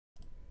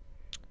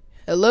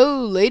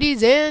Hello,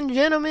 ladies and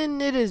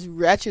gentlemen. It is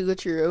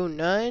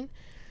Ratchet09,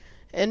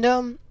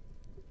 and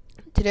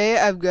today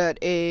I've got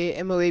a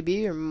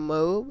MOAB or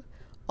MOAB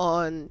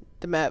on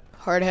the map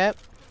Hard Hat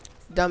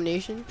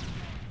Domination,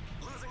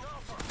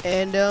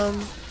 and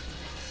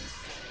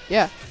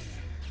yeah,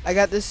 I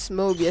got this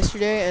MOAB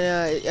yesterday,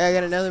 and I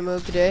got another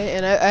MOAB today,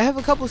 and I have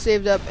a couple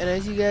saved up. And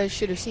as you guys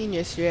should have seen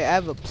yesterday, I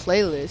have a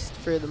playlist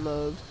for the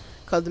MOABs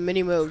called the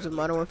Mini MOABs of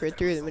Modern Warfare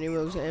 3, the Mini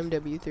MOABs of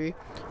MW3.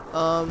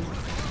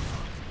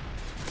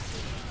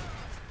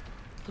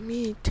 Let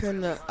me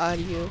turn the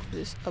audio for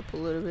this up a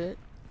little bit.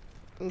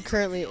 I'm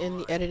currently in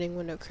the editing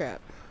window.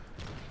 Crap.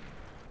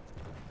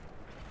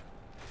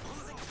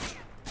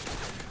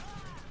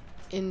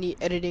 In the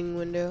editing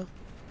window.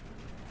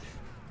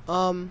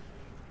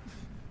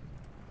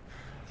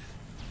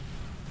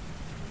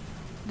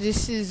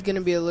 This is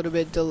gonna be a little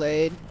bit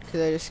delayed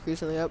because I just screwed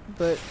something up,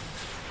 but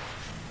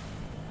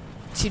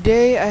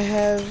today I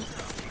have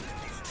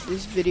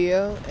this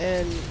video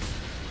and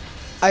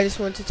I just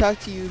want to talk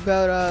to you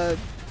about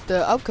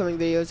the upcoming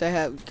videos I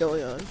have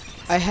going on.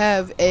 I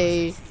have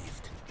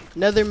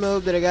another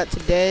MOAB that I got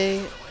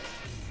today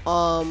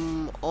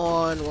on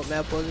what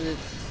map was it?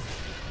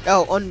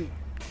 Oh, on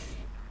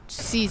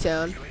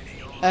C-Town.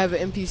 I have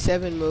an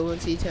MP7 MOAB on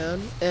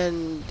C-Town,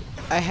 and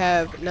I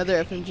have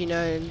another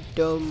FMG9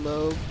 Dome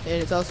MOAB,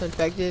 and it's also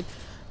infected.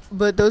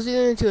 But those are the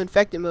only two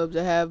infected MOABs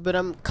I have, but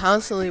I'm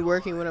constantly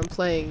working when I'm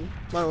playing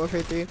Modern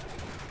Warfare 3.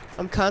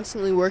 I'm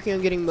constantly working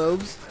on getting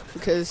MOABs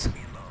because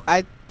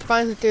I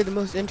find that they're the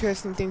most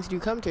interesting things to do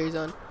commentaries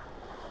on.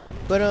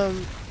 But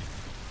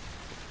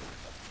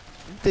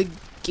the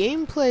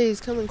gameplay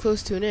is coming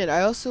close to an end.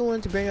 I also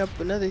wanted to bring up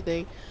another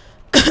thing.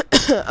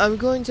 I'm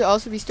going to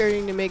also be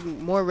starting to make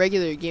more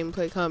regular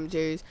gameplay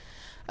commentaries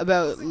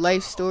about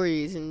life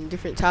stories and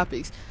different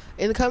topics.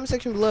 In the comment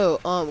section below,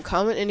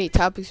 comment any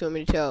topics you want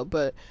me to tell.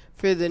 But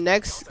for the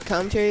next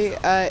commentary,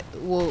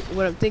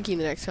 what I'm thinking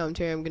the next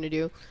commentary I'm gonna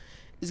do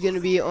is gonna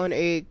be on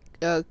a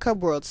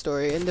Cub World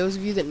story, and those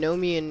of you that know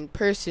me in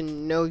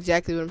person know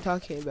exactly what I'm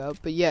talking about.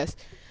 But yes,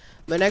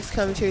 my next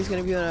commentary is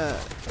going to be on a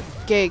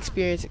gay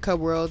experience at Cub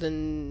World,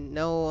 and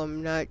no,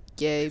 I'm not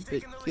gay,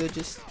 but you'll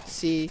just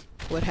see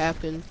what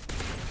happened.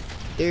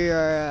 There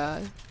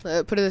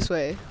are, put it this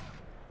way,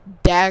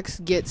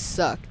 Dax gets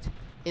sucked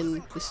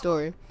in the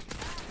story.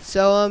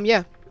 So,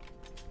 yeah.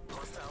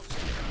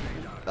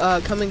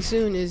 Coming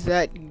soon is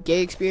that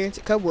gay experience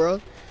at Cub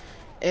World,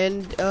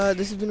 and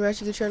this has been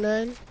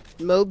Ratchet09.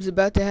 MOAB's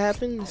about to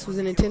happen. This was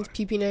an intense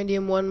PP90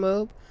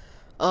 M1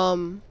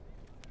 MOAB.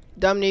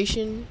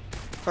 Domination,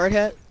 Hard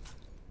Hat.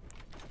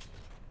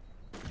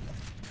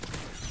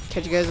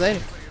 Catch you guys later.